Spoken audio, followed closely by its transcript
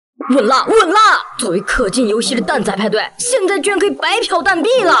稳啦稳啦！作为氪金游戏的蛋仔派对，现在居然可以白嫖蛋币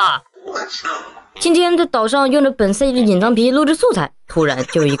了！今天在岛上用着本赛季的隐藏皮录制素材，突然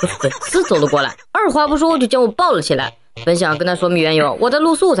就有一个粉丝走了过来，二话不说就将我抱了起来。本想跟他说明缘由，我在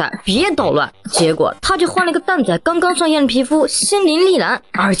录素材，别捣乱。结果他却换了一个蛋仔刚刚上线的皮肤，心灵丽蓝，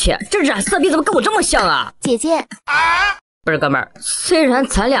而且这染色笔怎么跟我这么像啊？姐姐，不是哥们儿，虽然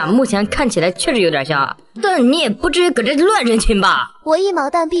咱俩目前看起来确实有点像啊，但你也不至于搁这乱认亲吧？我1毛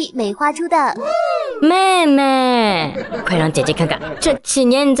蛋币美化出的。妹妹，快让姐姐看看，这几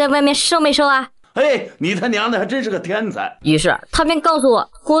年你在外面瘦没瘦啊？嘿，你他娘的还真是个天才！于是他便告诉我，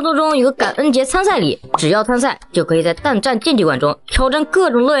活动中有个感恩节参赛礼，只要参赛就可以在蛋战竞技馆中挑战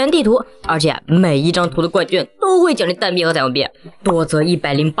各种乐园地图，而且每一张图的冠军都会奖励蛋币和彩虹币，多则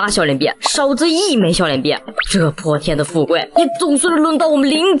108小脸币，少则1枚小脸币。这破天的富贵，也总算是轮到我们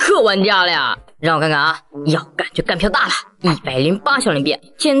零氪玩家了呀！让我看看啊，要干就干票大了，108小脸币，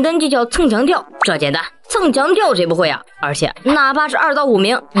简单技巧蹭墙跳，这简单，蹭墙跳谁不会啊？而且哪怕是2到5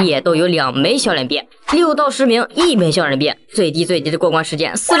名也都有2枚小脸币，6到10名1枚小脸币，最低的过关时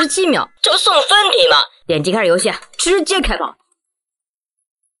间47秒，这不送分题吗？点击开始游戏，直接开跑。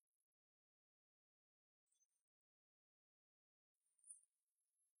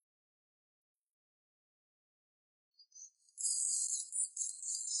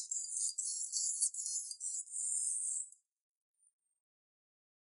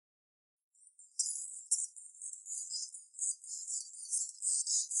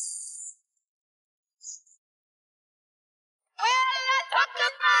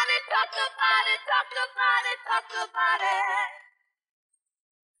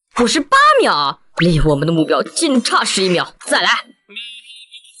58秒，离我们的目标仅差11秒，再来。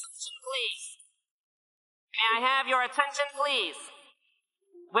May I have your attention, please?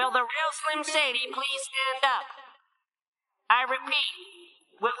 Will the real Slim Shady please stand up? I repeat,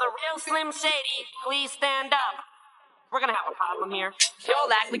 will the real Slim Shady please stand up? We're gonna have a problem here.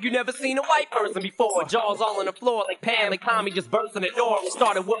 Y'all act like you never seen a white person before. Jaws all on the floor like Pam and Tommy just burst in the door. We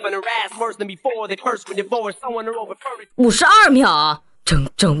started whooping her ass worse than before. They first were divorced. Someone her over 52秒，整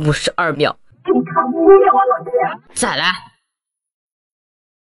整52秒。再来。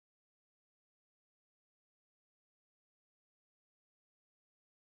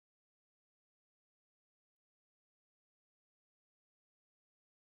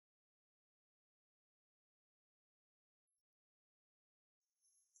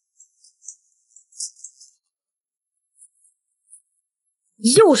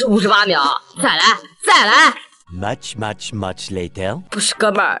又是58秒，再来，再来。Much later。不是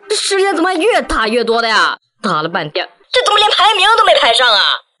哥们儿，这时间怎么越打越多的呀？打了半天，这怎么连排名都没排上啊？